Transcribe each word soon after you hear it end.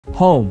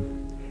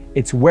Home.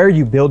 It's where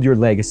you build your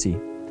legacy,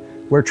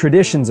 where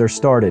traditions are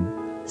started,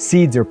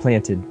 seeds are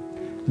planted,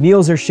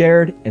 meals are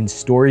shared, and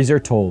stories are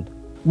told.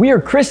 We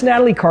are Chris and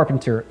Natalie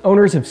Carpenter,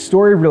 owners of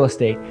Story Real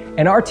Estate,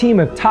 and our team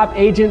of top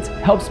agents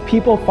helps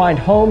people find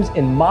homes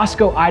in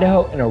Moscow,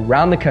 Idaho, and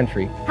around the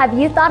country. Have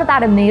you thought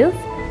about a move?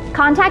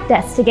 Contact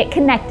us to get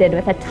connected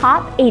with a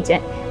top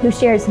agent who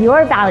shares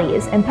your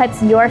values and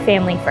puts your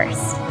family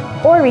first.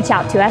 Or reach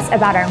out to us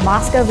about our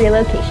Moscow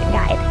relocation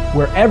guide.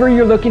 Wherever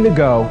you're looking to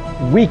go,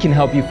 we can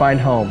help you find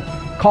home.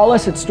 Call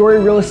us at Story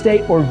Real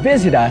Estate or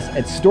visit us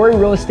at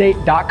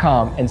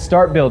storyrealestate.com and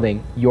start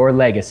building your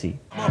legacy.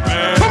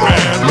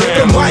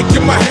 Mic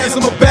in my hands,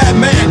 I'm a bad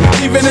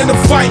man. Even in a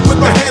fight with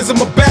my hands,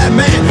 I'm a bad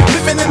man.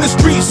 Living in the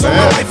streets, all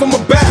my life, I'm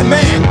a bad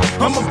man.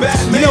 I'm a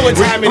bad man. You know what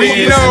time it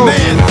is.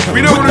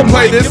 We know when to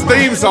play this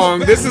theme song.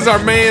 This is our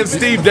man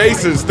Steve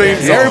Deace's theme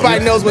song.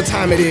 Everybody knows what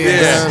time it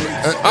is.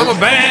 Yeah. I'm a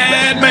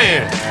bad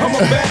man. I'm a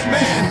bad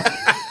man.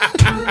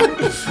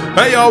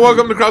 Hey y'all,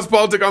 welcome to Cross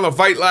Politic on the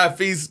Fight Laugh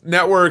Feast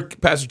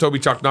Network. Pastor Toby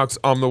Chuck Knox,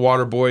 I'm the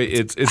Water Boy.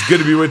 It's good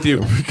to be with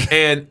you.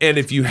 And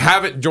if you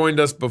haven't joined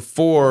us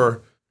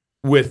before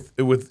with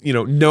you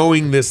know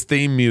knowing this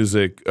theme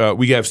music,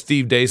 we have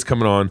Steve Deace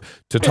coming on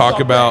to talk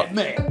about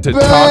his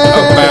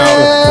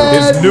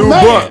new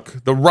book,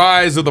 The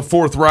Rise of the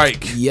Fourth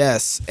Reich.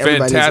 Yes,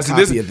 everybody needs a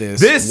copy of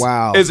this. This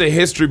is a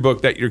history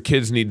book that your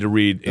kids need to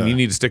read, and you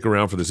need to stick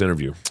around for this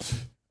interview.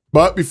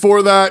 But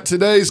before that,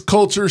 today's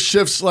culture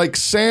shifts like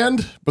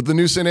sand, but the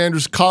new St.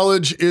 Andrews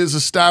College is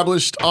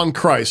established on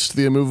Christ,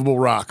 the immovable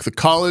rock. The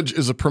college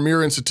is a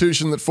premier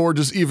institution that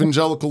forges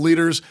evangelical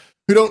leaders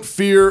who don't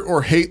fear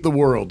or hate the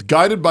world.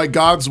 Guided by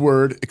God's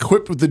word,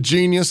 equipped with the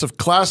genius of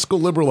classical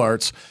liberal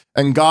arts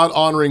and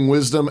God-honoring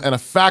wisdom, and a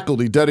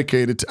faculty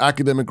dedicated to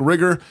academic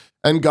rigor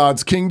and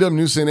God's kingdom,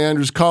 New St.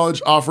 Andrews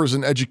College offers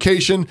an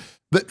education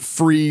that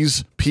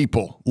frees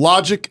people.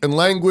 Logic and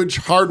language,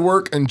 hard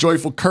work and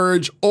joyful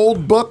courage,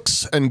 old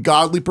books and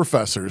godly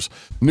professors.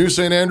 New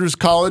St. Andrews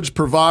College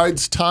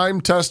provides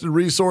time-tested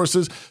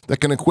resources that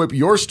can equip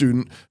your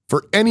student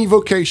for any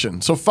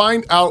vocation. So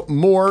find out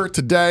more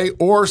today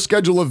or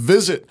schedule a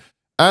visit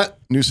at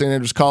New St.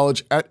 Andrews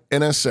College at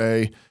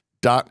NSA.edu.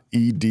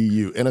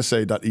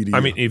 NSA.edu. I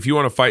mean, if you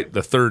want to fight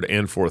the Third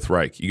and Fourth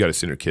Reich, you got to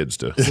send your kids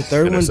to Is the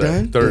third NSA. one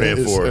done? Third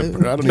and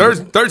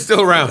fourth. Third's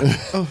still around.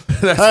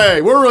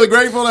 Hey, we're really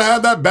grateful to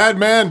have that bad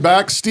man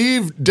back,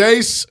 Steve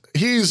Deace.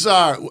 He's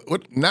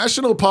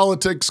national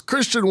politics,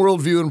 Christian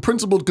worldview, and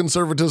principled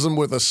conservatism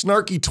with a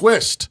snarky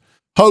twist.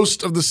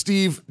 Host of the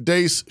Steve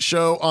Deace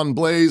Show on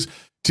Blaze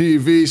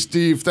TV.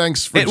 Steve,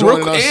 thanks for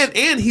joining us.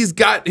 And he's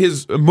got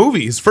his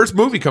movie, his first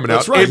movie coming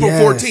out, right. April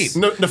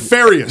 14th.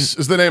 Nefarious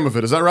is the name of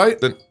it. Is that right?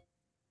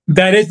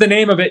 That is the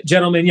name of it,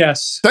 gentlemen,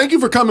 yes. Thank you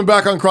for coming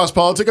back on Cross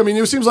Politic. I mean,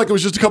 it seems like it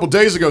was just a couple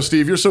days ago,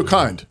 Steve. You're so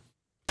kind.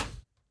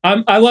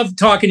 I love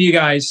talking to you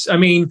guys. I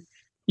mean,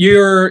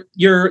 you're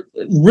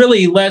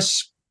really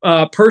less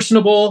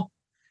personable,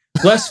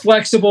 less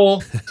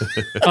flexible,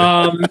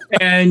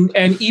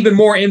 and even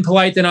more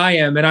impolite than I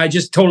am, and I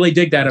just totally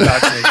dig that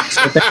about you.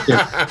 So thank you.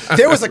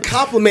 There was a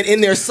compliment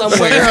in there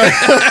somewhere.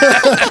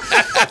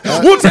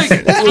 We'll take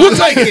it. We'll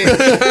take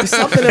it.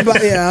 Something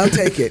about I'll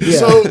take it. Yeah.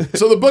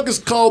 So the book is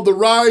called The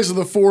Rise of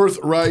the Fourth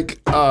Reich.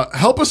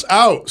 Help us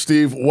out,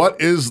 Steve. What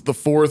is the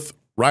Fourth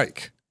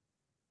Reich?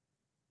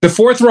 The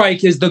Fourth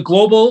Reich is the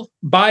global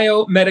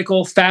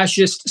biomedical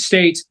fascist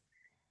state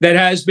that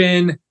has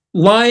been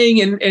lying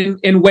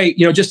in wait,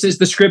 just as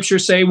the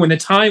scriptures say, when the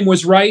time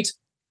was right,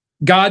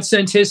 God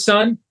sent his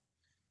son.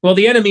 Well,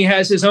 the enemy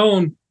has his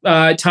own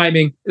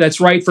timing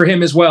that's right for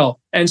him as well.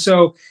 And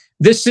so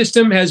this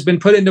system has been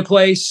put into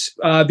place,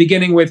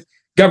 beginning with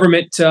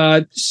government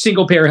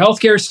single-payer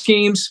healthcare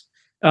schemes,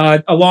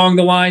 along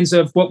the lines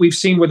of what we've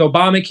seen with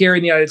Obamacare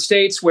in the United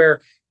States,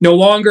 where no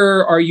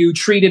longer are you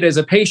treated as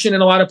a patient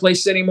in a lot of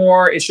places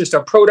anymore. It's just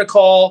a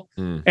protocol.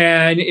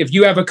 And if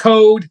you have a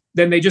code,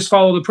 then they just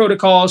follow the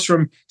protocols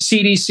from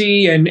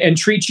CDC and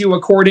treat you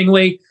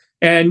accordingly.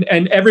 And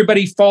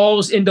everybody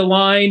falls into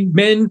line.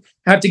 Men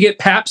have to get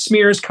pap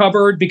smears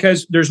covered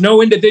because there's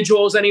no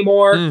individuals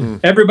anymore.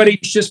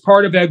 Everybody's just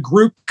part of a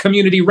group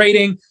community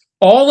rating.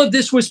 All of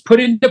this was put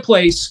into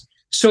place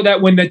so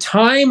that when the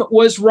time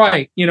was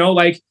right,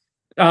 like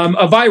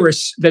a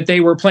virus that they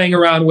were playing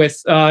around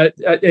with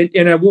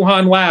in a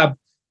Wuhan lab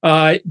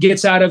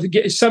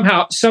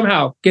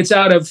somehow gets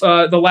out of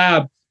the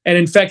lab and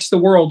infects the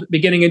world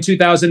beginning in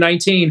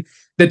 2019.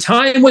 The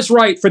time was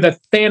right for the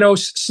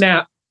Thanos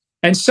snap.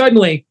 And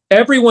suddenly,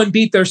 everyone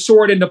beat their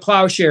sword into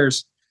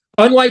plowshares.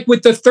 Unlike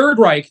with the Third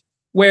Reich,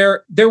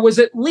 where there was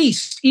at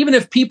least, even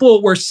if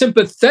people were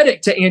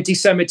sympathetic to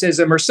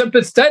anti-Semitism or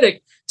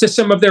sympathetic to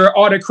some of their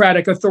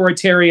autocratic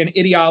authoritarian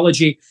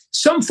ideology,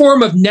 some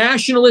form of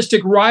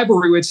nationalistic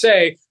rivalry would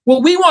say,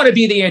 well, we want to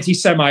be the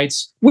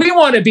anti-Semites. We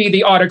want to be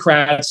the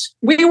autocrats.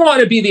 We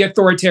want to be the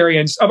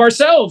authoritarians of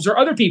ourselves or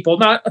other people,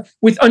 not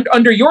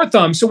under your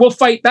thumb. So we'll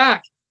fight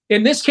back.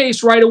 In this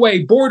case, right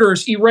away,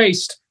 borders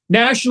erased.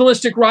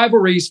 Nationalistic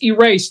rivalries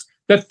erased,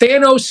 the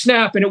Thanos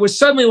snap, and it was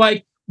suddenly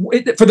like,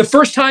 for the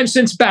first time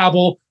since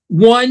Babel,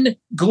 one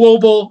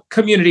global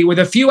community with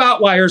a few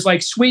outliers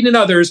like Sweden and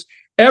others.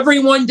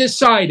 Everyone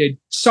decided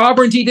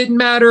sovereignty didn't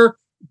matter,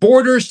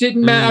 borders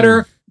didn't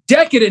matter,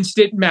 decadence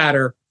didn't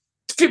matter.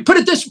 Put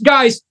it this,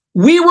 guys,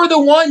 we were the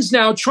ones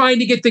now trying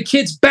to get the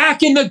kids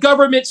back in the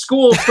government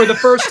schools for the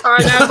first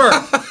time ever.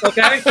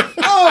 Okay?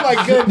 Oh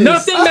my goodness.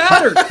 Nothing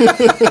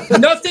mattered.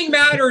 Nothing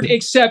mattered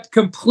except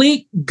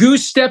complete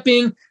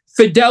goose-stepping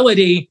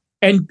fidelity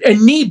and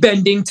knee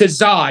bending to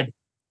Zod.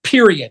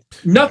 Period.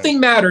 Nothing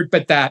mattered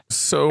but that.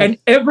 And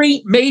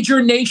every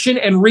major nation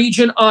and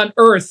region on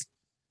earth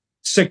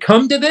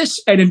succumbed to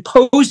this and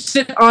imposed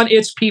it on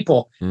its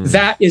people.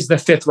 That is the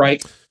Fifth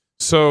Reich.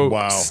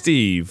 So,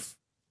 Steve,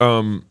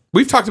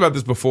 we've talked about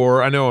this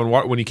before. I know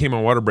when you came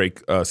on Water Break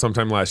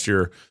sometime last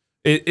year.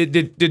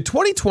 Did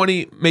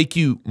 2020 make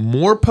you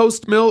more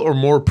post-mill or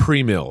more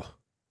pre-mill?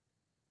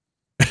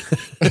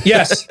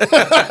 Yes.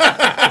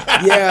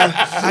 Yeah,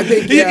 I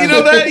think you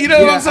know that. You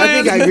know what I'm saying? I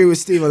think I agree with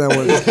Steve on that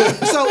one.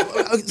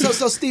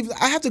 So Steve,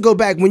 I have to go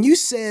back when you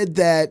said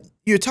that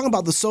you're talking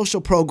about the social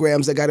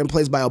programs that got in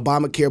place by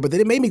Obamacare, but then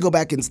it made me go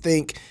back and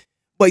think,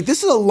 like,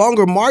 this is a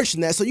longer march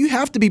than that. So you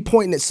have to be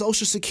pointing at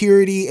Social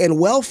Security and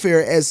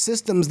welfare as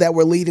systems that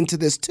were leading to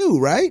this too,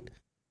 right?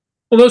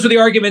 Well, those are the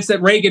arguments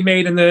that Reagan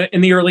made in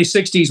the early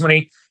 60s when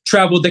he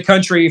traveled the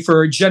country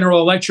for General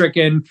Electric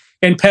and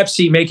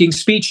Pepsi, making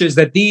speeches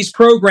that these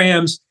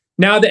programs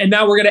now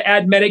we're going to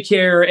add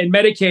Medicare and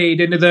Medicaid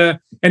into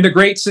the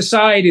Great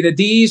Society, that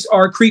these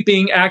are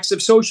creeping acts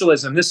of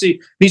socialism.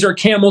 These are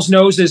camel's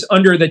noses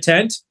under the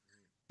tent.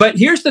 But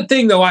here's the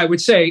thing, though, I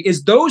would say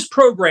is those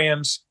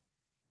programs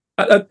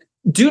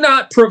do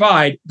not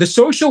provide the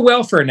social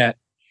welfare net.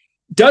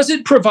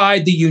 Doesn't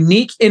provide the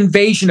unique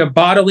invasion of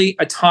bodily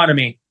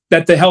autonomy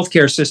that the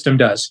healthcare system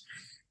does.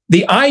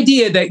 The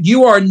idea that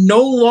you are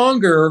no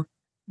longer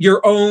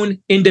your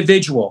own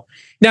individual.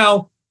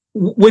 Now,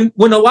 when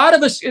a lot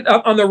of us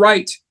on the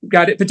right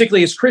got it,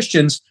 particularly as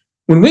Christians,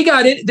 when we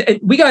got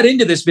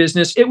into this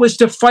business, it was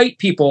to fight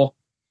people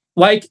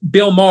like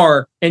Bill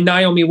Maher and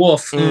Naomi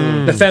Wolf,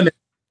 the feminists,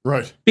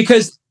 right?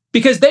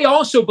 Because they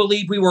also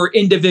believed we were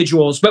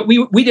individuals, but we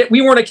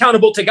weren't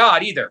accountable to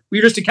God either. We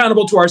were just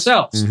accountable to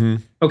ourselves.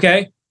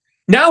 Okay.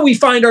 Now we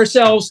find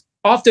ourselves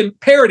often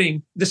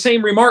parroting the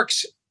same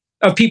remarks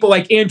of people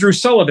like Andrew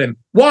Sullivan.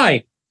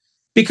 Why?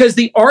 Because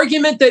the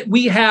argument that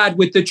we had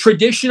with the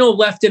traditional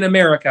left in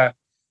America,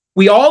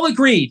 we all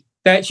agreed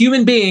that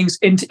human beings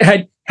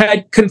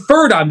had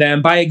conferred on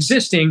them by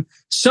existing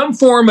some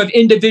form of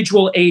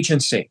individual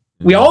agency.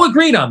 We all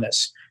agreed on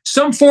this,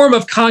 some form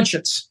of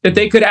conscience that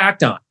they could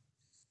act on.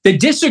 The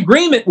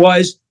disagreement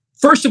was,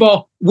 first of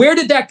all, where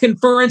did that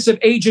conference of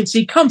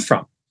agency come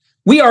from?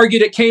 We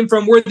argued it came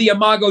from we're the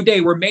Imago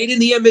Dei, we're made in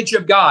the image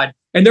of God,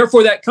 and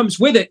therefore that comes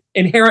with it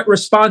inherent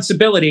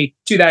responsibility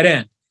to that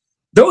end.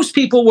 Those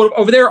people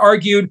over there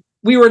argued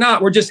we were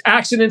not, we're just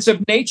accidents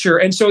of nature,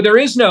 and so there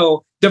is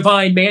no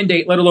divine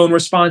mandate, let alone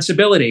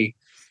responsibility.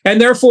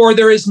 And therefore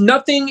there is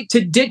nothing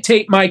to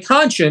dictate my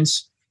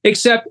conscience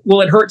except,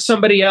 will it hurt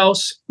somebody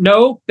else?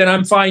 No, then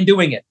I'm fine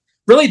doing it.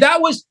 Really, that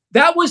was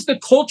the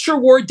culture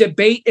war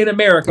debate in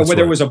America,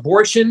 whether it was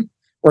abortion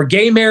or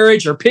gay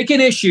marriage or pick an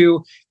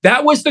issue.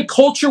 That was the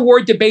culture war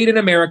debate in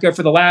America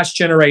for the last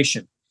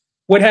generation.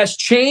 What has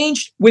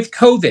changed with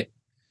COVID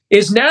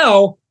is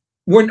now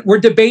we're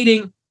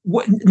debating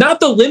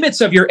not the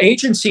limits of your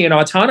agency and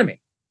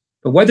autonomy,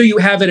 but whether you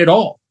have it at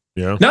all.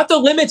 Yeah. Not the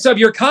limits of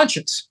your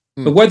conscience,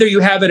 but whether you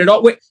have it at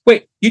all.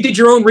 Wait, you did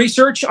your own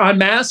research on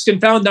masks and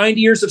found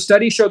 90 years of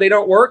studies show they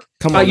don't work?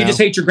 Come on, you just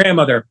hate your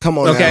grandmother. Come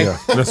on, okay? Now.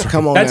 Yeah. That's right.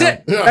 Come on, That's now.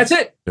 it. Yeah. That's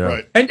it. Yeah.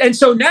 Right. And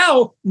so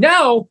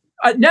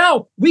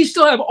now we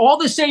still have all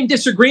the same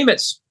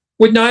disagreements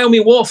with Naomi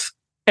Wolf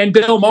and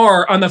Bill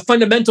Maher on the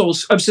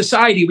fundamentals of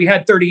society we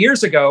had 30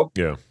 years ago.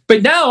 Yeah.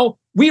 But now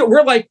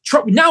we're like,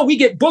 now we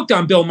get booked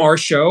on Bill Maher's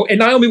show, and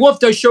Naomi Wolf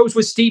does shows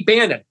with Steve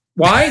Bannon.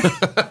 Why?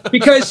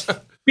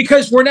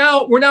 because we're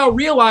now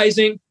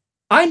realizing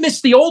I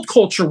miss the old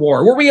culture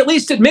war where we at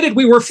least admitted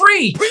we were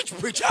free.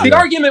 The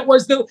argument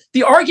was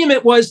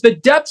the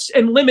depths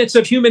and limits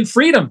of human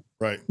freedom.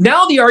 Right.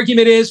 Now the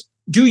argument is,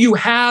 do you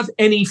have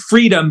any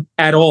freedom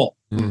at all?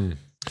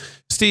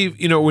 Steve,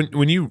 you know,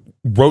 when you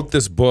wrote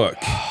this book,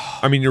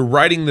 I mean, you're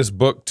writing this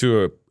book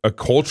to a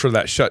culture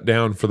that shut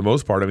down for the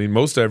most part. I mean,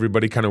 most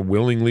everybody kind of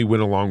willingly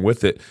went along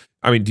with it.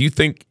 I mean, do you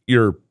think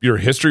your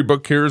history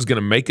book here is going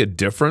to make a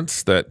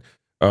difference? That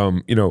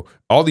you know,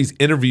 all these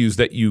interviews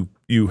that you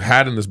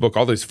had in this book,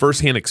 all these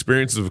firsthand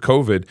experiences of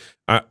COVID.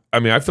 I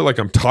mean, I feel like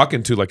I'm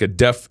talking to like a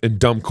deaf and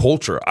dumb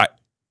culture. I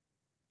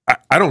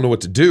don't know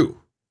what to do.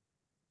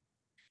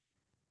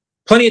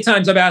 Plenty of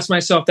times I've asked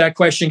myself that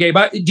question, Gabe.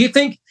 Do you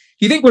think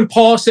when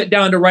Paul sat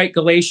down to write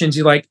Galatians,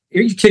 you're like,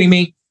 are you kidding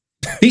me?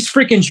 These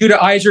freaking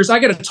Judaizers, I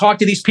got to talk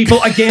to these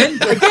people again.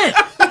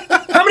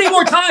 How many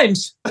more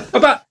times?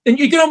 And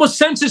you can almost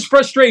sense his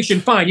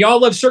frustration. Fine,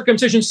 y'all love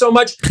circumcision so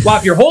much.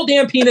 Lop your whole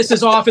damn penis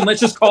is off and let's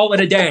just call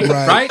it a day,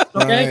 right?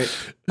 Okay.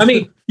 Right. I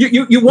mean,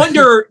 you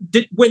wonder,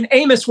 when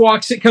Amos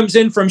comes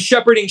in from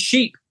shepherding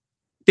sheep,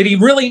 did he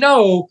really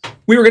know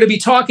we were going to be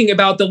talking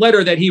about the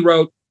letter that he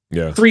wrote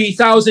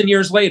 3,000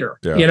 years later,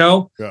 you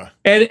know? Yeah.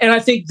 And I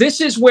think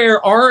this is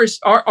where ours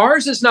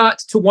is not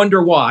to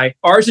wonder why.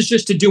 Ours is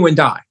just to do and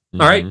die. All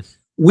right.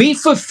 We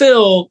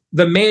fulfill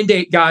the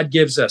mandate God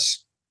gives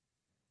us.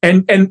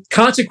 And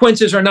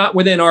consequences are not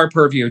within our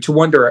purview to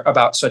wonder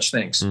about such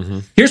things.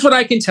 Here's what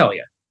I can tell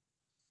you.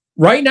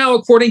 Right now,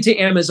 according to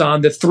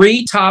Amazon, the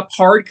 3 top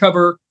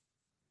hardcover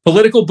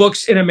political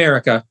books in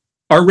America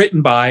are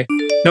written by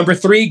number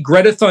 3,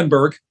 Greta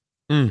Thunberg,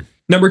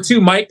 number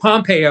 2, Mike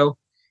Pompeo,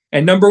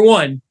 and number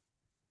 1,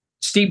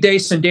 Steve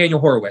Deace and Daniel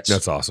Horowitz.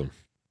 That's awesome.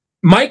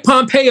 Mike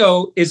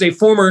Pompeo is a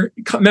former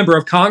member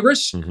of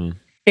Congress,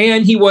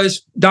 and he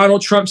was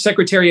Donald Trump's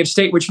Secretary of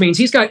State, which means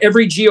he's got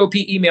every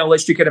GOP email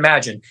list you could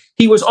imagine.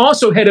 He was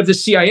also head of the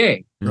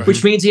CIA,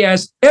 which means he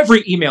has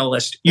every email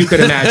list you could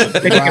imagine.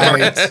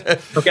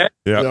 Okay?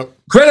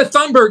 Greta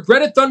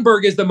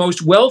Thunberg is the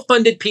most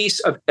well-funded piece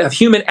of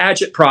human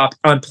agitprop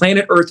on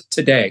planet Earth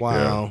today.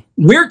 Wow.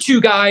 We're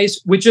 2 guys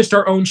with just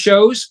our own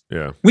shows.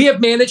 We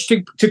have managed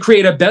to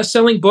create a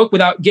best-selling book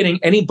without getting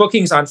any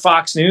bookings on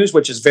Fox News,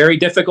 which is very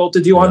difficult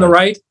to do on the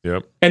right.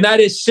 And that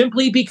is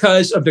simply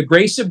because of the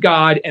grace of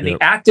God and the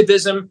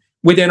activism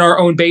within our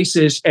own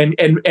bases and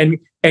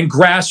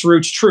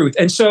grassroots truth.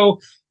 And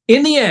so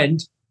in the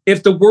end,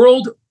 if the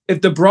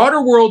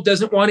broader world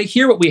doesn't want to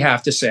hear what we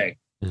have to say,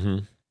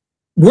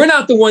 we're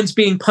not the ones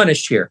being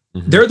punished here.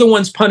 They're the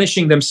ones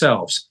punishing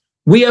themselves.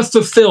 We have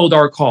fulfilled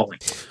our calling.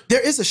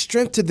 There is a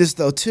strength to this,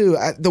 though, too.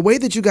 The way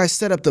that you guys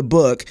set up the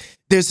book,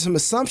 there's some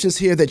assumptions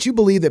here that you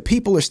believe that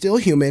people are still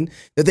human,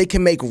 that they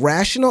can make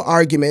rational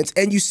arguments,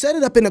 and you set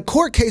it up in a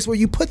court case where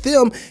you put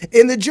them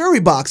in the jury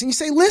box and you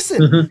say,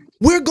 listen,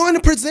 we're going to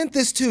present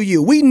this to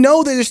you. We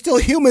know that there's still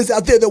humans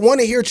out there that want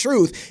to hear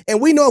truth,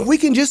 and we know if we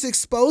can just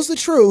expose the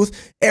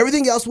truth,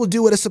 everything else will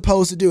do what it's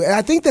supposed to do. And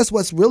I think that's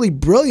what's really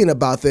brilliant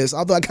about this,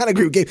 although I kind of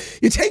agree with Gabe.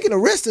 You're taking a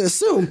risk to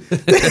assume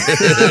that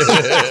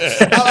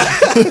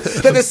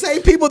the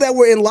same people that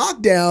were in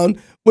lockdown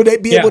would they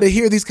be able to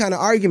hear these kind of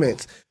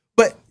arguments.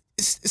 But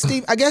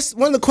Steve, I guess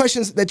one of the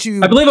questions that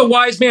I believe a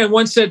wise man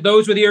once said,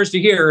 "Those with ears to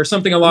hear," or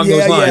something along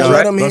those lines.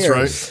 That's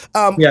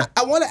right.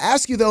 I want to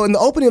ask you though, in the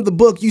opening of the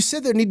book, you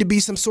said there need to be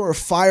some sort of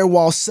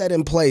firewall set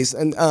in place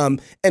and kind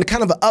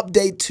of an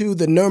update to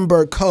the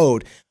Nuremberg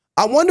Code.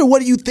 I wonder,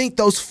 what do you think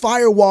those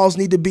firewalls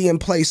need to be in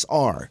place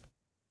are?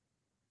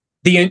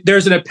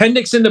 There's an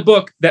appendix in the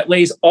book that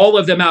lays all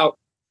of them out,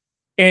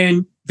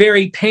 and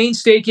very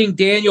painstaking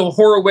Daniel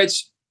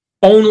Horowitz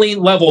only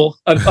level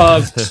of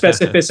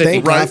specificity.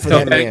 Thank God for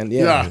that man.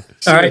 Yeah.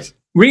 All right.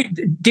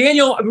 Reading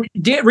Daniel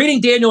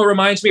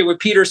reminds me of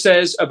what Peter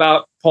says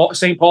about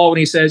St. Paul when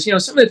he says, you know,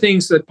 some of the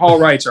things that Paul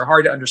writes are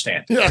hard to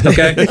understand.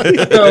 Okay.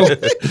 So,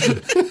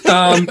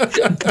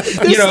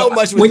 there's so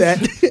much with that.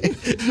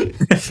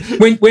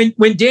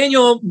 when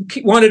Daniel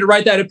wanted to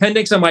write that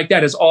appendix, I'm like,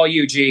 that is all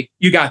you, G.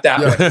 You got that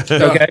one.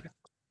 Okay.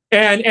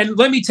 And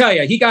let me tell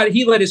you,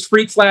 he let his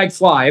freak flag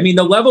fly. I mean,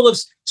 the level of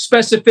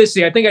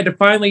specificity, I think I had to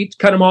finally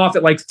cut him off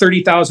at like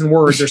 30,000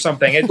 words or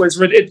something. I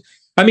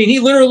mean, he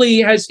literally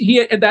has,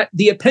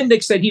 the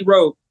appendix that he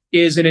wrote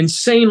is an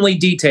insanely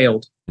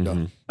detailed,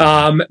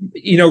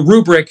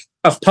 rubric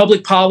of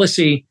public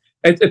policy,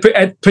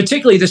 at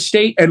particularly the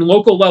state and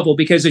local level,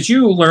 because as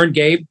you learned,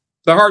 Gabe,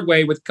 the hard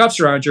way with cuffs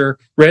around your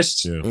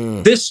wrists,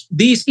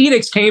 these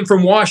edicts came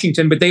from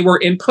Washington, but they were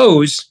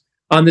imposed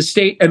on the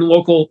state and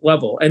local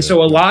level. And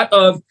so a lot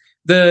of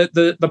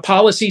the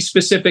policy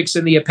specifics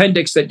in the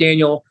appendix that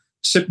Daniel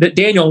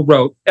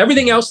wrote,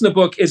 everything else in the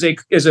book is a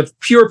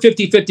pure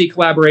 50-50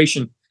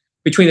 collaboration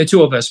between the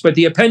two of us. But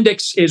the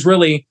appendix is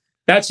really,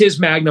 that's his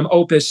magnum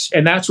opus,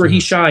 and that's where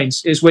he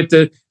shines, is with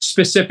the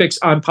specifics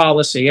on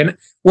policy. And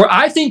where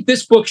I think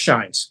this book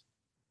shines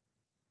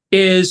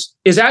is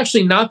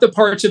actually not the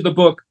parts of the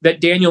book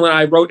that Daniel and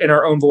I wrote in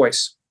our own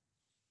voice.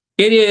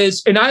 It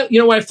is, and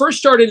when I first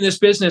started in this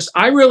business,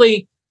 I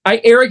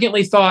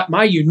arrogantly thought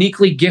my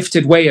uniquely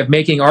gifted way of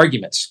making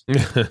arguments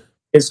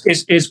is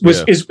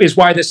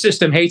why the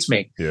system hates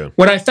me.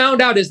 What I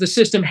found out is the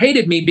system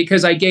hated me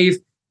because I gave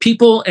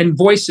people and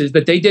voices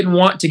that they didn't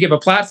want to give a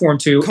platform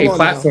to a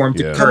platform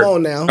to. Come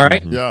on now. All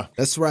right. Yeah,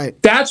 that's right.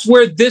 That's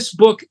where this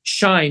book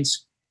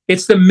shines.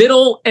 It's the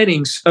middle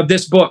innings of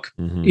this book.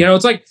 You know,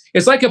 it's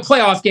like a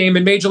playoff game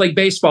in Major League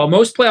Baseball.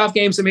 Most playoff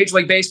games in Major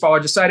League Baseball are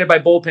decided by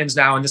bullpens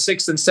now in the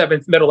 6th and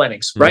 7th middle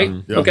innings, right?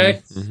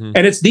 Okay.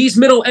 And it's these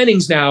middle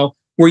innings now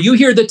where you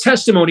hear the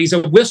testimonies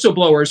of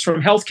whistleblowers from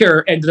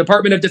healthcare and the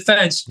Department of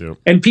Defense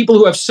and people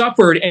who have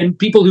suffered and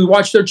people who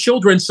watch their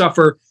children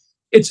suffer.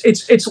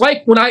 It's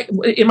like when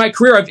in my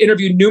career, I've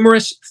interviewed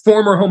numerous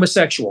former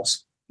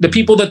homosexuals, the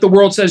people that the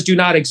world says do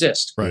not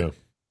exist. Right.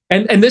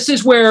 And this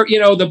is where,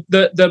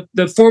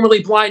 the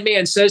formerly blind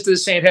man says to the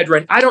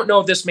Sanhedrin, I don't know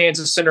if this man's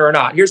a sinner or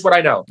not. Here's what I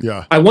know.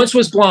 I once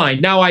was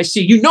blind. Now I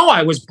see. You know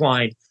I was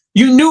blind.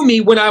 You knew me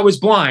when I was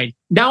blind.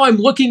 Now I'm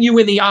looking you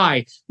in the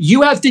eye.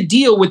 You have to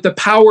deal with the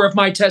power of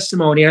my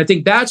testimony. And I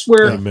think that's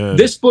where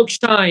this book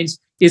shines,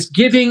 is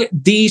giving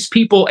these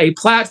people a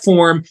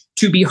platform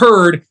to be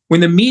heard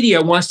when the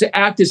media wants to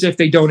act as if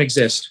they don't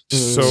exist.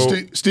 So,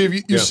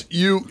 Steve,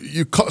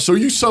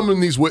 you summon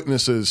these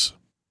witnesses,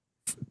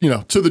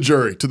 to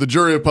the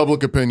jury of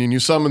public opinion. You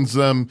summons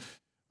them.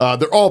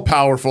 They're all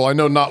powerful. I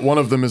know not one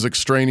of them is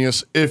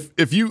extraneous.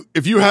 If you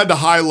had to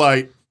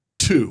highlight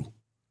two,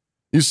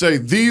 you say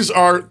these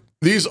are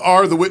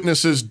the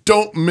witnesses.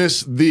 Don't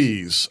miss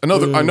these. I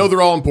know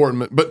they're all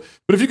important, but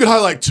if you could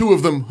highlight two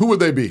of them, who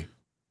would they be?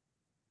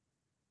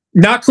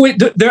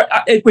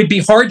 It would be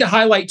hard to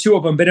highlight two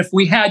of them, but if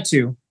we had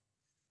to,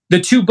 the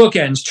two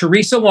bookends: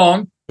 Teresa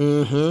Long,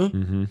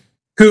 who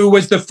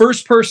was the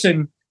first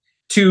person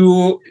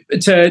to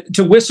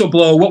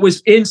whistleblow what was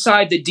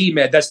inside the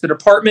DMED. That's the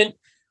Department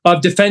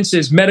of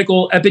Defense's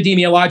medical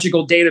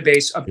epidemiological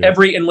database of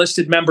every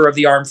enlisted member of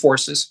the armed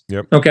forces.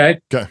 Okay.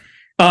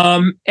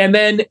 And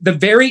then the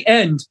very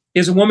end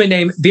is a woman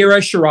named Vera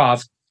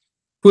Sharav,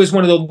 who is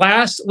one of the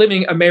last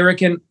living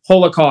American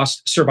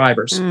Holocaust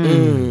survivors.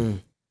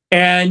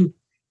 And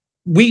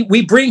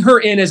we bring her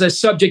in as a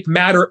subject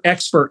matter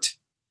expert.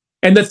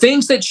 And the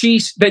things that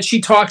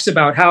she talks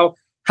about, how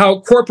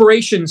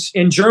corporations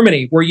in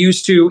Germany were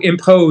used to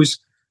impose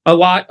a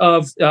lot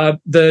of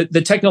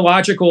the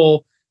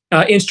technological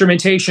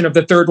instrumentation of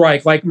the Third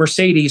Reich, like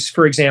Mercedes,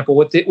 for example,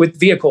 with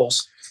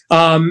vehicles.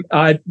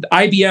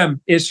 IBM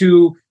is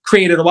who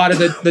created a lot of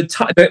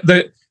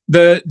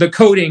the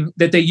coding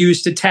that they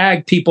use to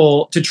tag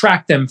people, to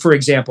track them, for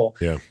example.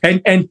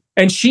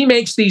 And she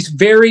makes these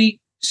very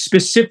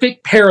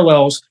specific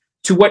parallels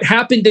to what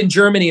happened in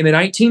Germany in the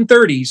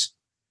 1930s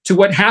to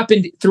what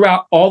happened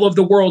throughout all of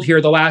the world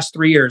here the last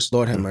 3 years.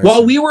 Lord have mercy.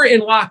 While we were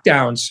in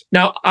lockdowns,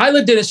 now I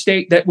lived in a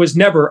state that was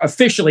never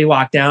officially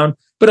locked down,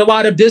 but a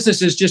lot of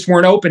businesses just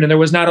weren't open and there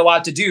was not a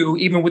lot to do,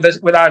 even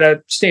without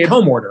a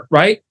stay-at-home order,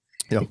 right?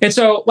 And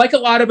so, like a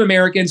lot of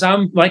Americans,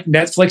 I'm like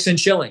Netflix and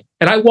chilling.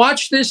 And I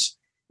watched this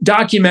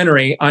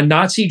documentary on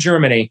Nazi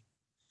Germany,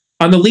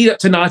 on the lead up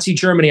to Nazi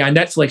Germany on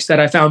Netflix, that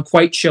I found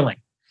quite chilling.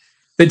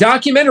 The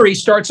documentary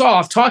starts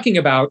off talking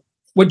about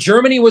what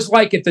Germany was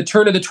like at the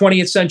turn of the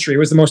 20th century. It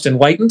was the most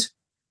enlightened,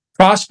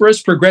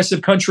 prosperous,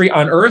 progressive country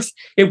on earth.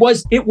 It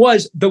was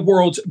the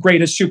world's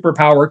greatest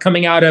superpower,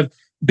 coming out of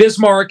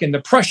Bismarck and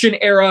the Prussian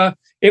era.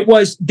 It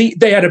was they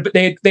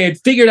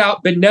had figured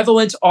out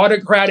benevolent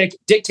autocratic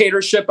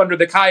dictatorship under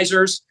the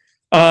Kaisers,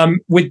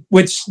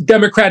 with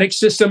democratic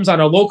systems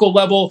on a local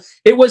level.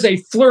 It was a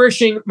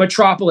flourishing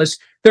metropolis.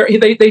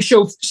 They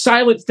show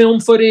silent film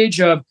footage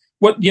of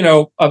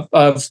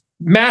of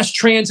mass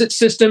transit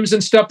systems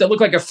and stuff that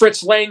looked like a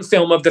Fritz Lang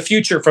film of the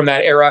future from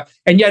that era.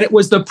 And yet it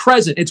was the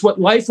present. It's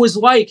what life was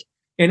like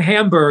in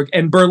Hamburg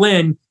and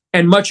Berlin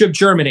and much of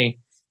Germany.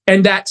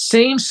 And that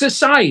same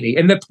society,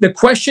 and the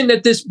question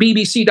that this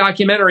BBC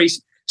documentary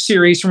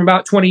series from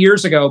about 20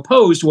 years ago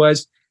posed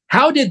was,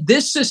 how did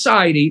this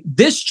society,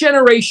 this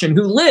generation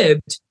who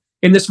lived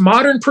in this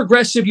modern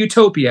progressive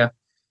utopia,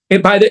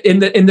 in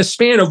the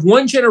span of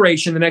one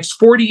generation, the next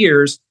 40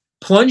 years,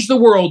 plunge the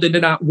world into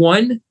not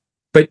one,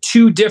 but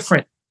two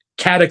different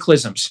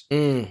cataclysms.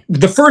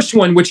 The first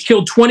one, which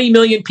killed 20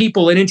 million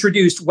people and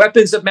introduced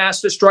weapons of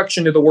mass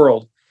destruction to the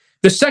world.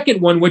 The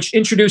second one, which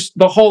introduced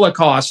the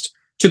Holocaust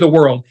to the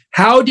world.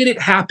 How did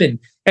it happen?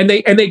 And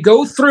they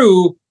go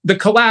through the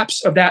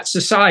collapse of that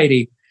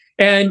society.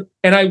 And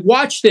I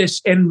watched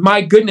this, and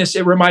my goodness,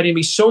 it reminded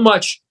me so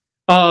much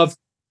of,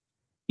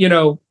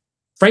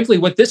 frankly,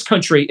 what this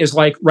country is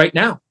like right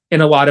now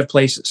in a lot of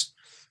places.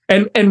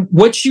 And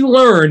what you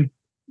learn,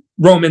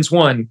 Romans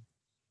 1,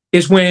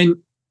 is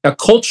when a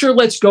culture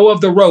lets go of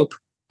the rope,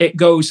 it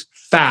goes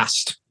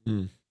fast.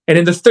 And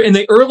in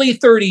the early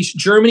 30s,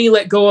 Germany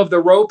let go of the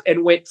rope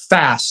and went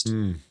fast.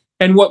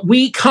 And what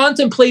we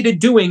contemplated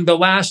doing the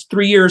last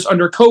 3 years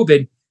under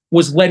COVID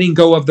was letting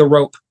go of the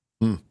rope.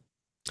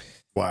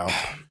 Wow.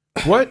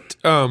 What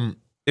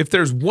if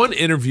there's one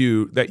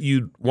interview that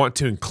you want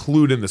to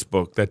include in this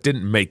book that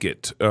didn't make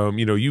it?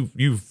 You've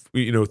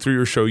through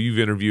your show, you've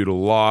interviewed a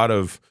lot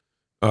of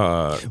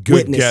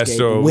good guests,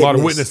 so a lot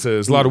of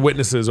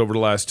witnesses over the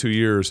last 2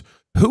 years.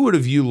 Who would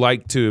have you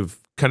liked to have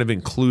kind of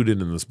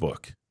included in this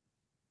book?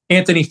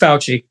 Anthony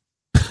Fauci.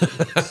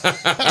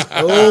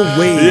 Oh,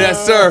 wait.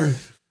 Yes, sir.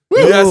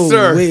 Yes,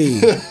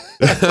 sir.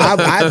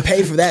 I'd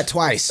pay for that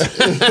twice.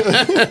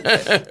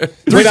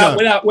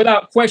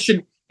 without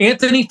question,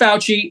 Anthony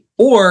Fauci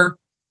or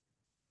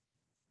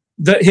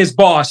his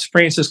boss,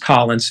 Francis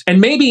Collins. And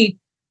maybe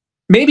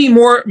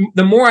more,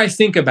 the more I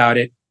think about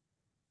it,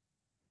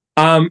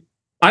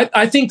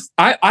 I think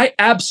I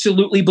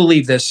absolutely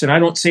believe this, and I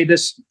don't say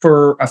this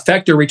for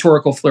effect or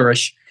rhetorical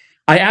flourish.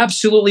 I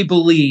absolutely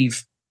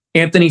believe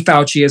Anthony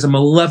Fauci is a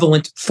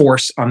malevolent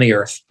force on the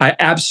earth. I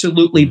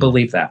absolutely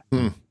believe that.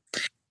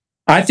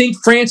 I think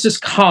Francis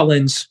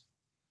Collins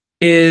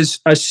is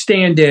a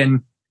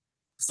stand-in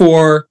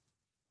for,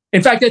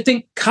 in fact, I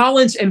think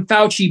Collins and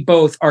Fauci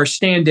both are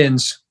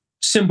stand-ins,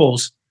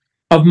 symbols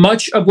of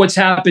much of what's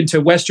happened to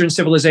Western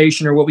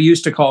civilization, or what we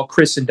used to call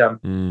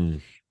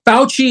Christendom.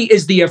 Fauci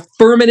is the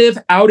affirmative,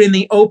 out in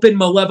the open,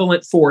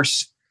 malevolent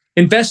force,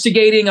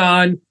 investigating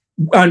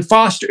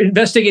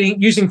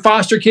using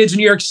foster kids in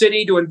New York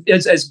City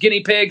as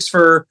guinea pigs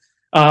for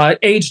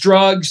AIDS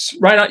drugs,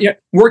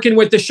 working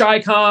with the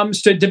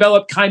Chi-Coms to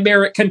develop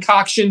chimeric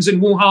concoctions in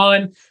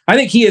Wuhan. I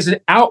think he is an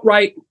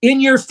outright,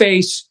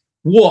 in-your-face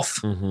wolf,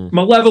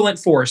 malevolent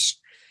force.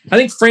 I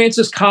think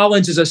Francis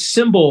Collins is a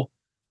symbol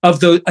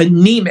of the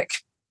anemic,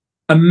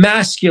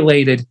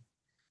 emasculated,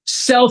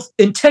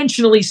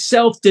 intentionally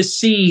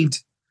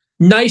self-deceived,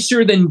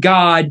 nicer than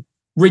God,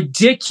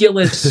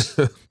 ridiculous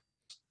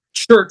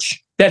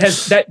church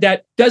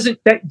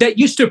that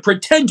used to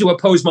pretend to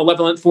oppose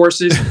malevolent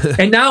forces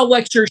and now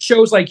lecture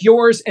shows like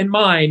yours and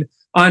mine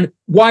on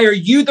why are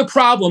you the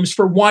problems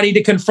for wanting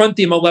to confront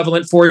the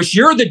malevolent force.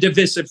 You're the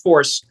divisive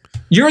force.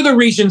 You're the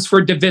reasons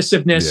for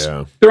divisiveness.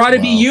 Yeah. There ought to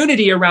be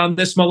unity around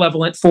this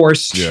malevolent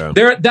force. Yeah.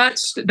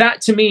 That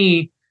to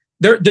me,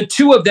 the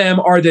two of them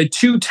are the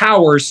two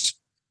towers.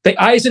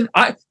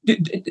 Fauci's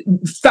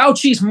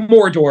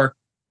Mordor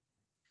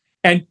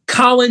and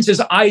Collins is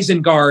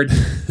Isengard,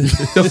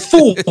 the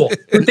fool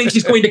who thinks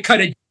he's going to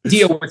cut a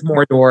deal with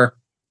Mordor.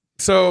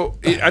 So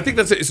I think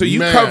that's it. So you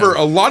cover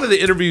a lot of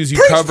the interviews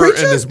you cover in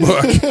this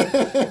book.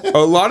 A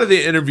lot of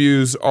the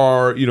interviews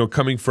are,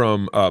 coming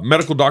from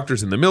medical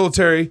doctors in the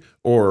military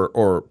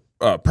or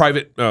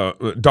private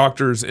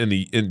doctors in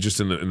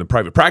the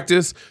private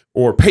practice,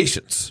 or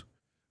patients.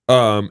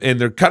 And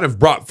they're kind of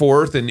brought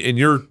forth, and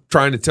you're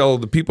trying to tell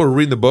the people who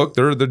read the book,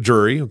 they're the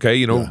jury,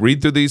 okay?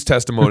 Read through these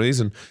testimonies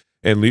and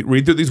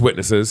read through these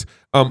witnesses.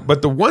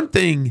 But the one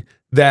thing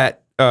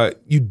that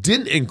you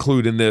didn't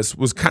include in this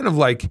was kind of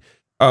like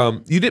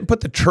you didn't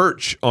put the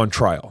church on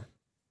trial,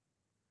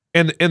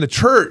 and the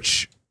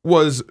church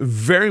was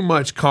very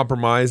much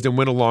compromised and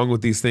went along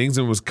with these things,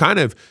 and was kind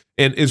of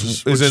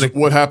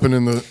what happened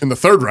in the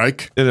Third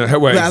Reich.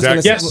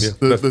 Exactly. Yes,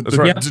 that's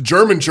right. The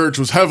German church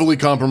was heavily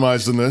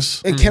compromised in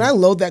this. And can I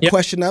load that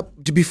question up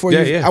before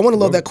you? I want to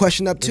load that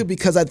question up too,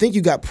 because I think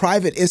you got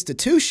private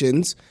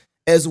institutions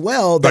as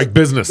well, like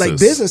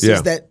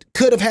businesses that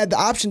could have had the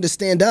option to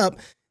stand up,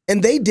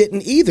 and they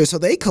didn't either, so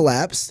they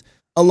collapsed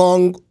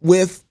along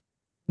with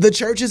the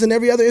churches and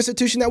every other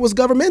institution that was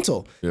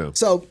governmental. Yeah.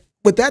 So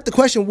with that, the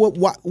question: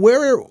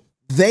 where are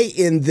they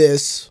in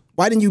this?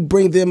 Why didn't you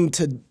bring them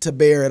to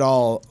bear at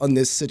all on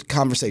this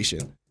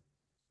conversation?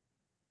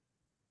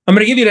 I'm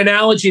going to give you an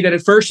analogy that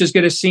at first is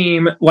going to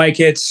seem like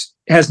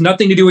has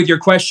nothing to do with your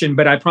question,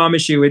 but I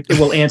promise you it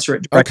will answer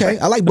it directly. Okay,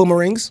 I like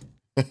boomerangs.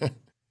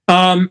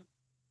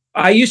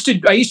 I used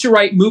to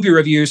write movie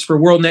reviews for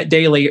WorldNet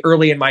Daily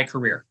early in my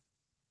career,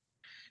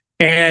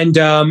 and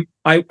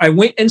I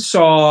went and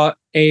saw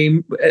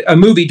a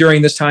movie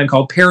during this time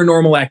called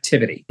Paranormal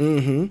Activity.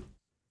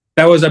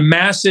 That was a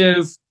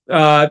massive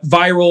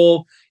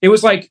viral. It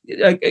was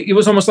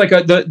almost like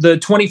the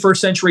 21st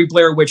century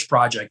Blair Witch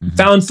Project,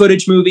 found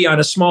footage movie on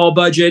a small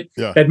budget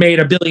that made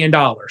 $1 billion.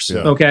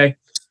 Okay,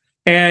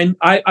 and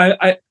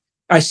I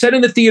sat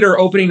in the theater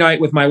opening night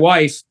with my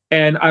wife,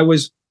 and I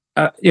was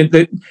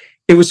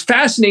it was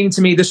fascinating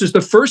to me. This was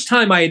the first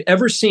time I had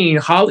ever seen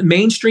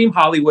mainstream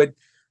Hollywood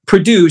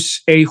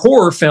produce a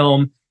horror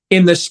film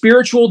in the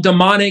spiritual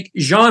demonic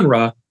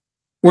genre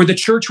where the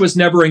church was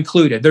never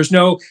included. There's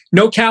no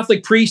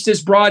Catholic priest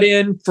is brought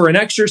in for an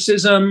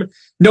exorcism.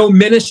 No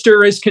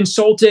minister is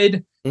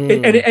consulted.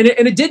 And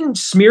it didn't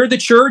smear the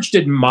church,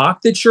 didn't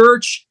mock the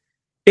church.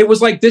 It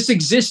was like this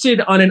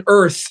existed on an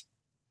earth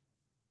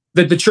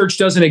that the church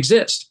doesn't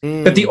exist,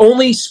 that the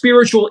only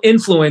spiritual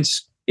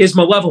influence is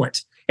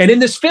malevolent. And in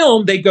this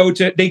film, they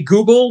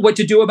Google what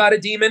to do about a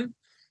demon.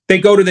 They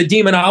go to the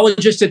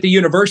demonologist at the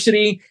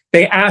university.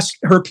 They ask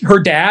her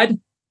dad,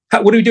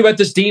 what do we do about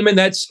this demon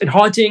that's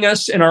haunting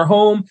us in our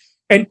home?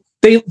 And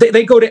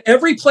they go to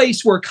every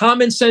place where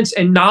common sense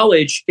and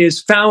knowledge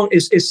is found,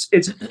 is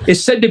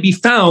said to be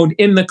found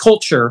in the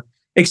culture,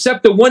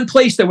 except the one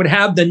place that would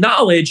have the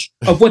knowledge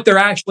of what they're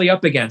actually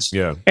up against.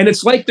 Yeah. And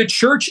it's like the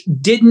church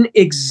didn't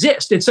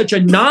exist. It's such a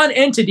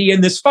non-entity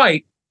in this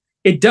fight.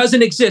 It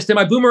doesn't exist. Am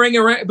I boomering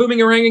around?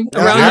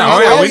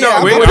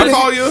 I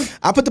follow you.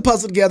 I put the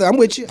puzzle together. I'm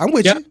with you.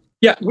 You.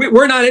 Yeah,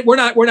 we're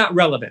not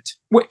relevant.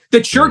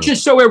 The church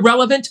is so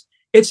irrelevant,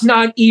 it's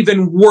not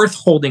even worth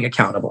holding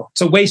accountable.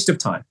 It's a waste of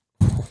time.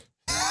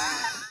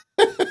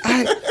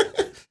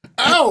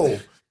 Ow!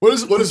 What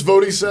does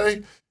Vody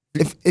say?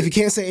 If you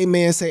can't say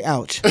amen, say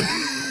ouch.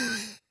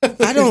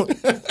 I don't.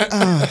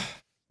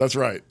 That's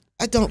right.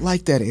 I don't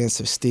like that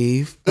answer,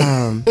 Steve.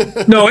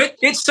 No,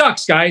 it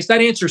sucks, guys.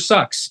 That answer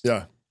sucks.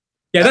 Yeah.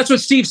 Yeah, that's what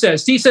Steve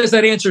says. Steve says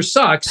that answer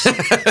sucks.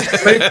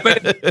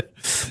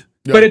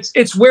 But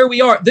it's where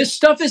we are. This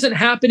stuff isn't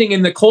happening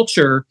in the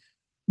culture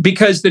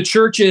because the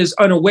church is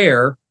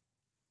unaware.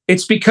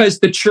 It's because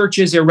the church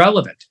is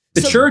irrelevant.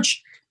 The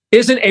church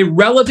isn't a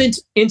relevant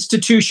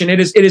institution.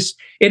 It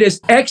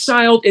is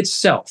exiled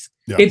itself.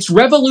 Yeah. It's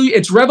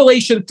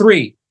Revelation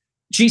 3.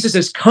 Jesus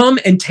has come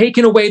and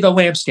taken away the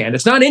lampstand.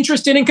 It's not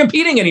interested in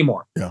competing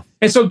anymore. Yeah.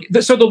 And so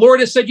the Lord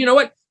has said, you know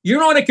what? you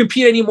don't want to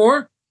compete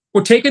anymore.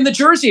 We're taking the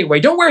jersey away.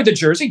 Don't wear the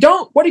jersey.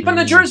 Don't. What are you putting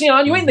the jersey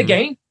on? You ain't in the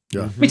game.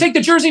 Yeah. We take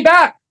the jersey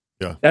back.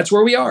 Yeah. That's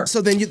where we are. So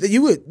then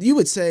you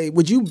would say,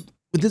 would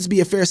this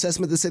be a fair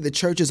assessment to say the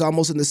church is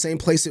almost in the same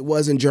place it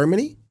was in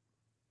Germany?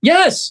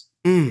 Yes.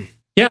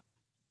 Yeah.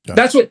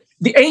 That's what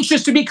the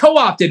anxious to be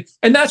co-opted.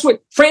 And that's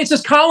what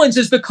Francis Collins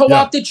is, the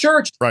co-opted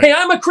church. Right. Hey,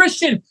 I'm a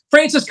Christian.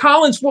 Francis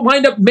Collins will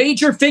wind up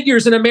major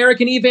figures in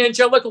American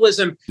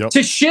evangelicalism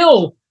to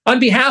shill on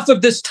behalf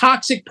of this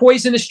toxic,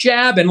 poisonous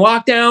jab and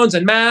lockdowns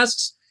and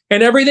masks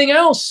and everything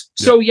else.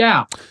 So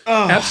yeah,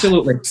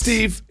 absolutely.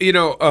 Steve, you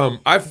know,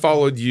 I've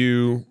followed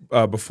you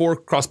before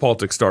Cross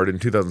Politics started in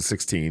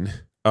 2016.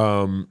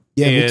 Me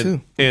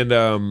too.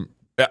 And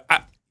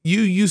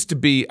you used to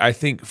be, I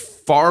think,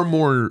 far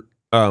more,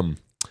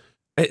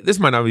 this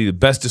might not be the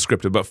best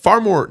descriptive, but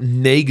far more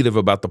negative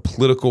about the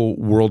political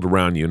world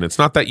around you. And it's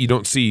not that you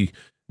don't see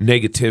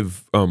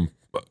negative,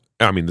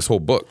 I mean, this whole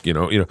book,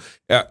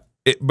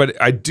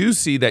 but I do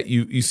see that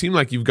you seem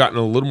like you've gotten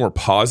a little more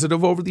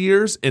positive over the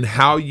years in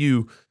how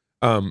you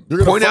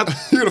point out.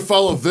 You're going to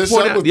follow this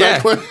up with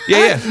that question?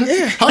 Yeah.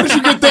 How did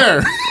you get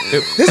there?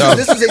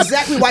 This is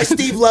exactly why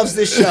Steve loves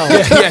this show.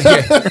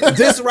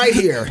 This right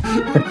here.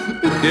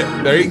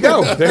 Yeah, there you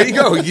go. There you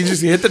go. You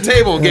just hit the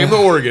table and gave him the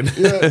organ.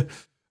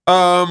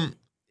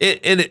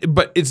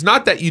 But it's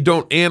not that you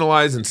don't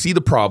analyze and see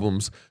the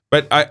problems,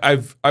 but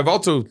I've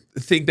also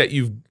think that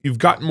you've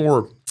gotten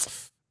more.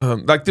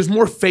 Like there's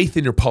more faith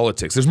in your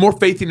politics. There's more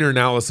faith in your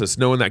analysis,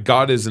 knowing that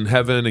God is in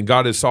heaven and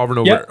God is sovereign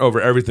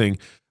over everything.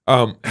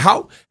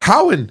 How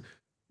and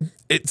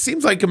it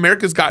seems like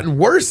America's gotten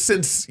worse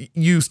since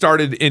you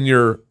started in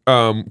your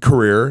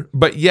career,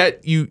 but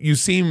yet you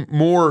seem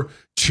more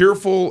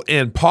cheerful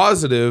and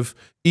positive,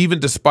 even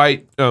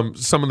despite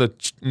some of the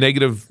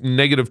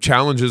negative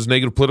challenges,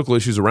 negative political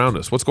issues around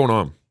us. What's going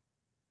on?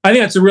 I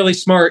think that's a really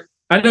smart.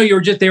 I know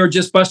they were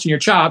just busting your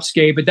chops,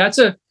 Gabe, but that's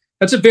a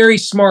very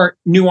smart,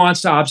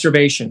 nuanced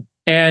observation.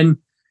 And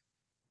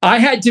I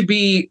had to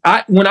be,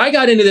 when I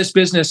got into this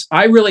business,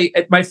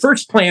 my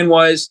first plan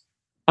was,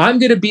 I'm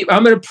going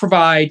to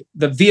provide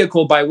the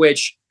vehicle by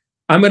which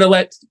I'm going to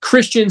let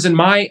Christians in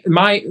my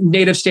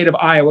native state of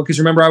Iowa, because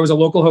remember I was a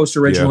local host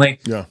originally.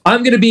 Yeah.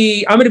 I'm going to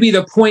be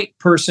the point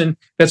person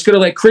that's going to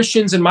let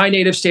Christians in my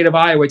native state of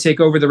Iowa take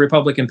over the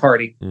Republican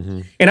Party.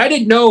 And I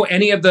didn't know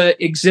any of the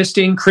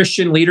existing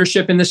Christian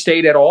leadership in the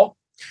state at all.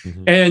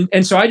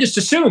 And so I just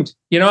assumed,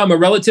 I'm a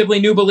relatively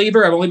new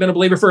believer. I've only been a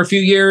believer for a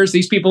few years.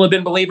 These people have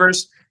been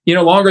believers,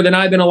 longer than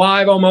I've been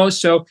alive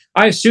almost. So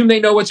I assume they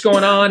know what's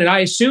going on. And I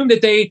assume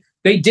that they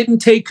didn't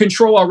take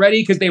control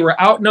already because they were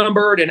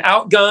outnumbered and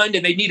outgunned,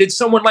 and they needed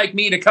someone like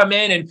me to come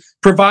in and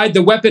provide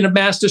the weapon of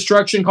mass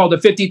destruction called the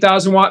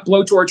 50,000 watt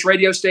blowtorch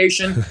radio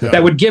station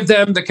that would give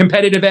them the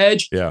competitive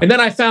edge. And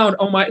then I found,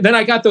 then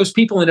I got those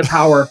people into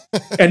power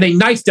and they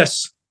knifed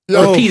us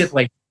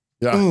repeatedly.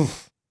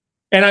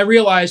 And I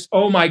realized,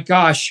 oh my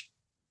gosh,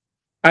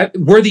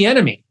 we're the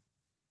enemy.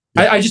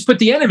 I just put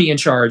the enemy in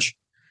charge.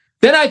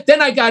 Then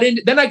I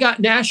got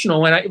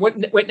national, and I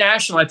went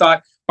national. I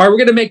thought, all right, we're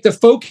going to make the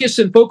focus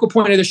and focal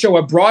point of the show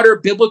a broader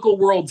biblical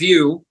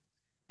worldview,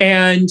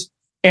 and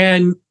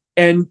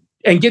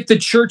get the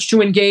church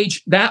to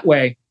engage that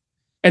way.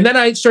 And then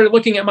I started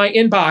looking at my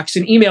inbox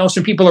and emails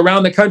from people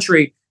around the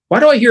country. Why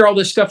do I hear all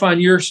this stuff on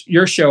your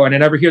show, and I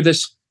never hear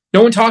this?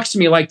 No one talks to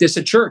me like this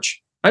at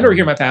church. I never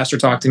hear my pastor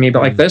talk to me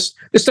about like this.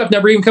 This stuff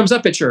never even comes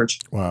up at church.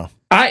 Wow.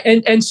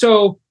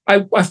 So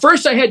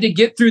first I had to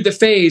get through the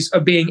phase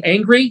of being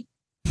angry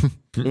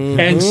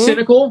and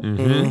cynical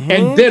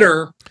and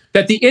bitter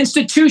that the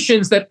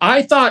institutions that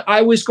I thought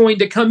I was going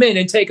to come in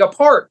and take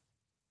part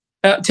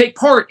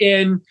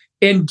in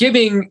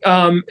giving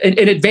an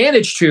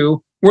advantage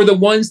to were the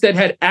ones that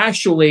had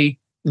actually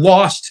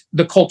lost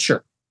the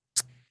culture.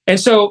 And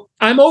so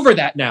I'm over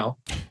that now.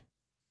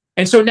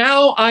 And so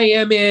now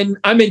I'm in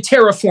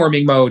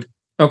terraforming mode.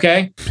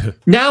 Okay.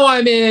 Now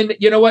I'm in,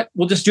 you know what?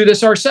 We'll just do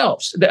this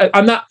ourselves.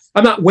 I'm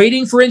not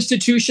waiting for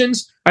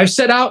institutions. I've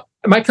set out,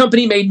 my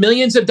company made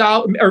millions of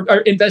dollars or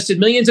invested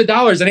millions of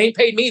dollars and ain't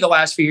paid me the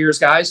last few years,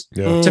 guys,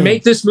 to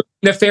make this movie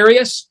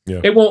Nefarious.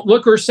 It won't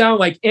look or sound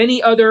like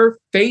any other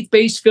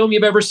faith-based film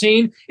you've ever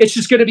seen. It's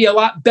just going to be a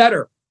lot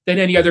better than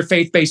any other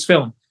faith-based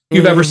film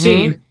you've ever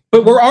seen.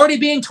 But we're already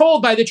being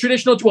told by the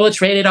traditional, well,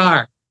 it's rated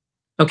R.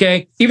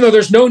 Okay, even though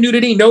there's no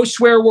nudity, no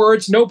swear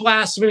words, no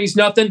blasphemies,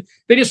 nothing,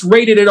 they just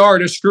rated it R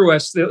to screw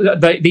us.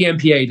 The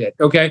MPA did.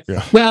 Okay,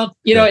 well,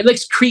 it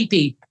looks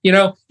creepy.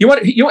 Here,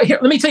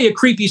 let me tell you a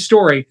creepy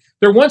story.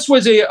 There once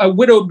was a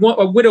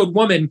widowed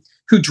woman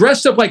who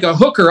dressed up like a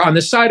hooker on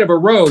the side of a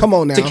road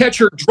to catch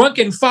her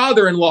drunken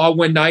father-in-law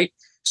one night,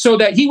 so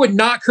that he would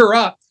knock her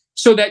up,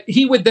 so that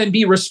he would then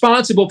be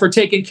responsible for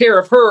taking care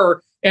of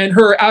her and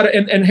her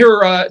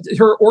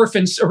her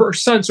orphans, her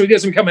son, so he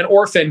doesn't become an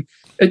orphan.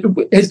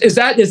 Is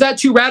that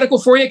too radical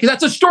for you? Because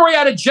that's a story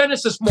out of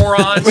Genesis,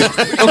 morons.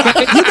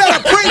 Okay? You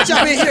better preach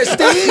up in here,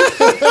 Steve.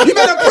 You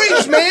better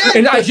preach, man.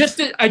 And I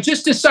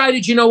just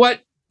decided, you know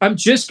what? I'm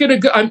just gonna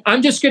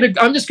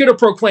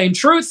proclaim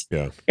truth.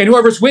 Yeah. And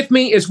whoever's with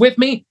me is with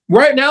me.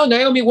 Right now,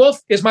 Naomi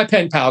Wolf is my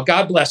pen pal.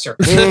 God bless her.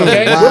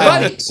 Okay, Wow. we're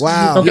buddies.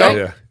 Wow.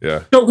 Okay.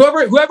 Yeah. So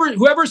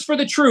whoever's for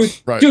the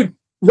truth, Right. dude.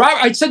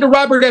 I said to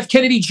Robert F.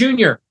 Kennedy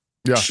Jr.,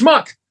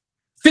 schmuck,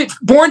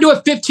 born to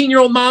a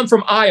 15-year-old mom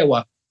from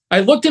Iowa. I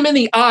looked him in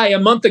the eye a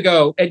month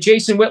ago at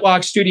Jason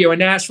Whitlock's studio in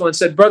Nashville and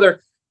said,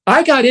 brother,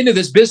 I got into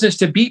this business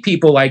to beat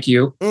people like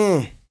you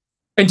and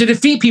to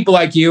defeat people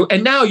like you.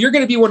 And now you're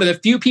going to be one of the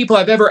few people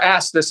I've ever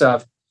asked this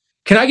of.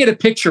 Can I get a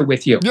picture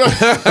with you?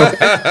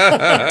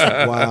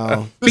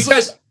 Wow.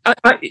 Because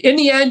in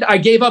the end, I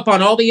gave up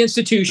on all the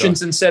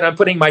institutions and said, I'm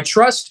putting my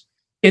trust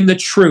in the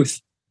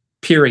truth,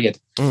 period.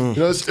 You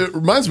know, it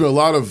reminds me a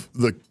lot of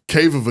the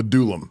Cave of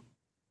Adullam.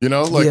 You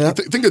know, like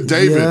think of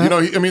David. You know,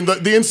 I mean,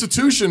 the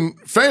institution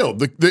failed.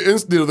 The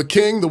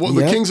king,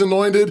 the king's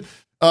anointed.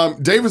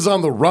 David's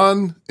on the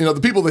run. You know, the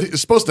people that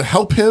is supposed to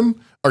help him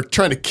are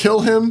trying to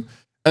kill him,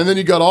 and then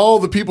you got all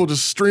the people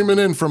just streaming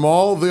in from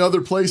all the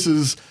other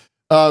places,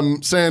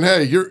 saying,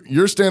 "Hey,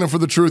 you're standing for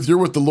the truth. You're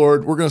with the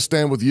Lord. We're going to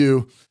stand with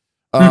you."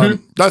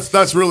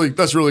 That's really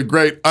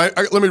great.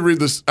 Let me read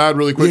this ad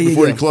really quick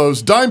before you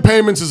close. Dime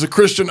Payments is a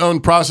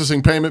Christian-owned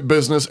processing payment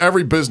business.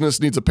 Every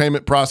business needs a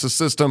payment process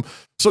system.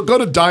 So go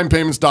to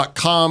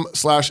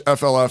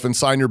dimepayments.com/FLF and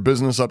sign your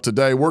business up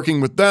today.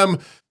 Working with them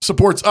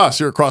supports us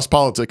here at Cross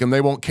Politic, and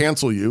they won't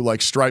cancel you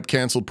like Stripe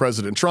canceled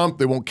President Trump.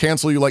 They won't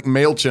cancel you like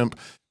MailChimp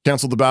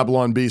canceled the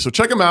Babylon Bee. So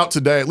check them out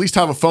today. At least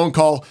have a phone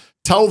call.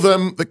 Tell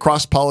them that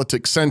Cross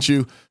Politics sent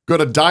you. Go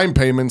to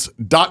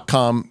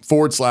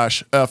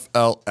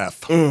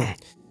dimepayments.com/FLF.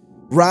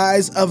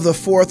 Rise of the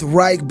Fourth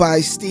Reich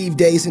by Steve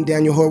Deace and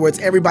Daniel Horowitz.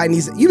 Everybody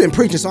needs it. You've been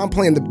preaching, so I'm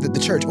playing the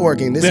church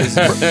organ. This is,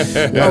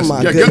 oh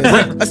my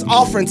goodness. That's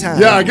offering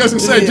time. Yeah, I guess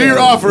it's say do your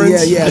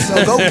offerings. Yeah.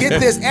 So go get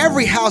this.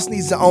 Every house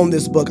needs to own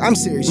this book. I'm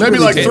serious. Maybe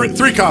really like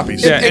three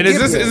copies. Yeah, and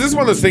is this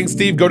one of those things,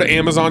 Steve, go to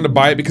Amazon to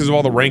buy it because of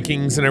all the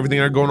rankings and everything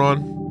that are going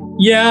on?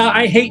 Yeah,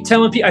 I hate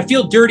telling people. I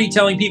feel dirty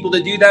telling people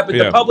to do that, but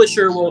the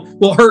publisher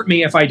will hurt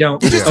me if I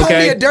don't. You just told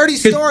me a dirty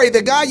story.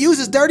 The guy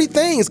uses dirty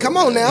things. Come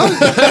on now.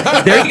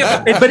 There you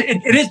go. But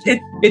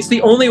it's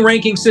the only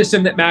ranking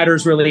system that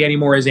matters really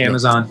anymore is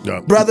Amazon.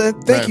 Brother,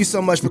 thank you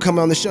so much for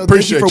coming on the show.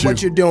 Appreciate thank you for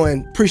what you're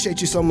doing.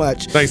 Appreciate you so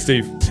much. Thanks,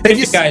 Steve. Thank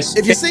you, guys.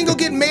 If you're single,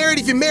 get married.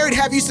 If you're married,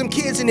 have you some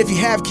kids. And if you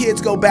have kids,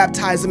 go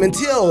baptize them.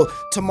 Until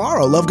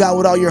tomorrow, love God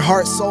with all your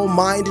heart, soul,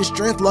 mind, and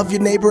strength. Love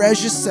your neighbor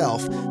as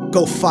yourself.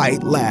 Go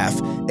fight, laugh,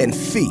 and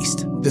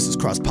feast. This is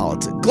Cross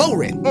Politic.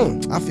 Glory.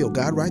 I feel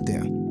God right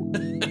there.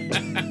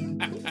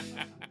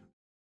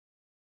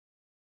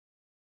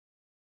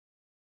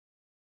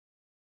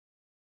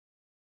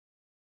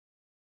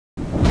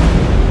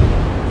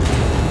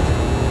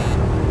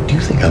 Do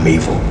you think I'm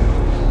evil?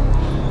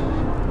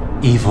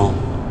 Evil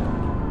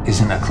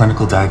isn't a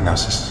clinical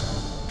diagnosis.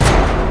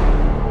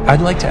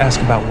 I'd like to ask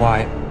about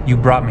why you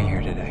brought me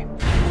here today.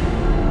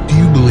 Do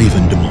you believe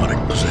in demonic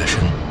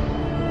possession?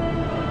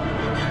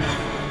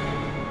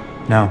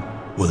 No.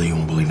 Well, then you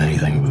won't believe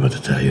anything I'm about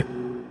to tell you.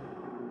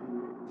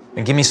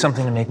 And give me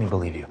something to make me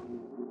believe you.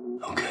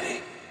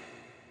 Okay.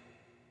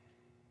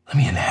 Let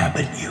me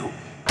inhabit you.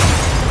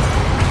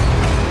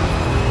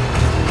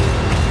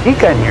 He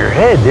got in your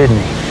head, didn't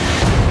he?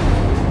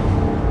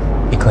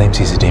 He claims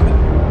he's a demon.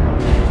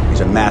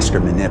 He's a master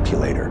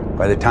manipulator.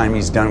 By the time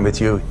he's done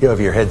with you, he'll have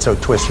your head so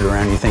twisted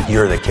around you think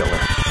you're the killer.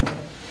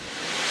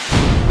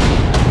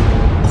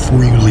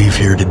 Before you leave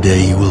here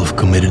today, you will have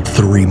committed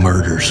 3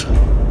 murders.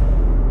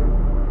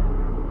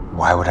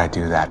 Why would I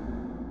do that?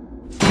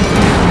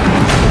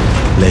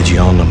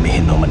 Legion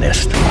mihin nomen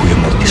est, quia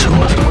mortis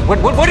honor.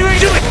 What are you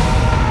doing?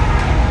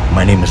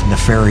 My name is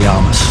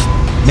Nefarious.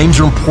 Names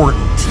are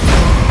important.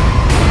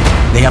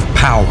 They have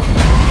power.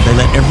 They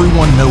let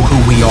everyone know who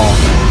we are.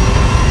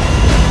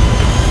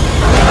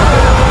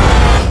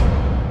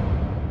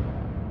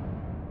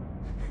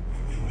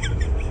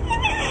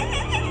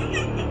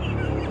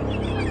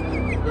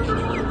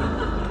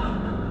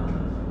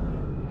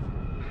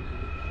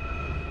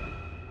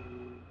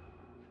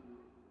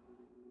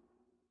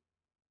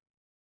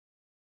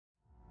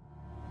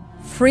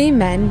 Free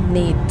men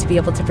need to be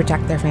able to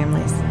protect their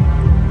families.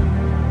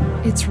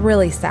 It's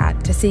really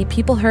sad to see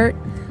people hurt,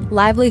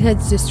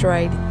 livelihoods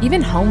destroyed,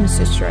 even homes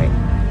destroyed,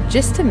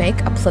 just to make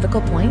a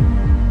political point.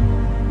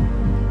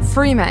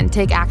 Free men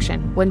take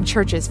action when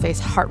churches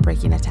face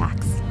heartbreaking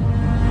attacks.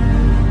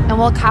 And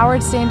while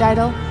cowards stand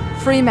idle,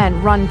 free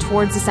men run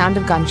towards the sound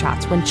of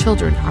gunshots when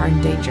children are in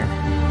danger.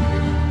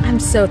 I'm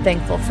so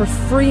thankful for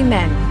free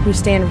men who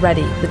stand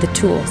ready with the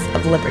tools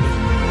of liberty.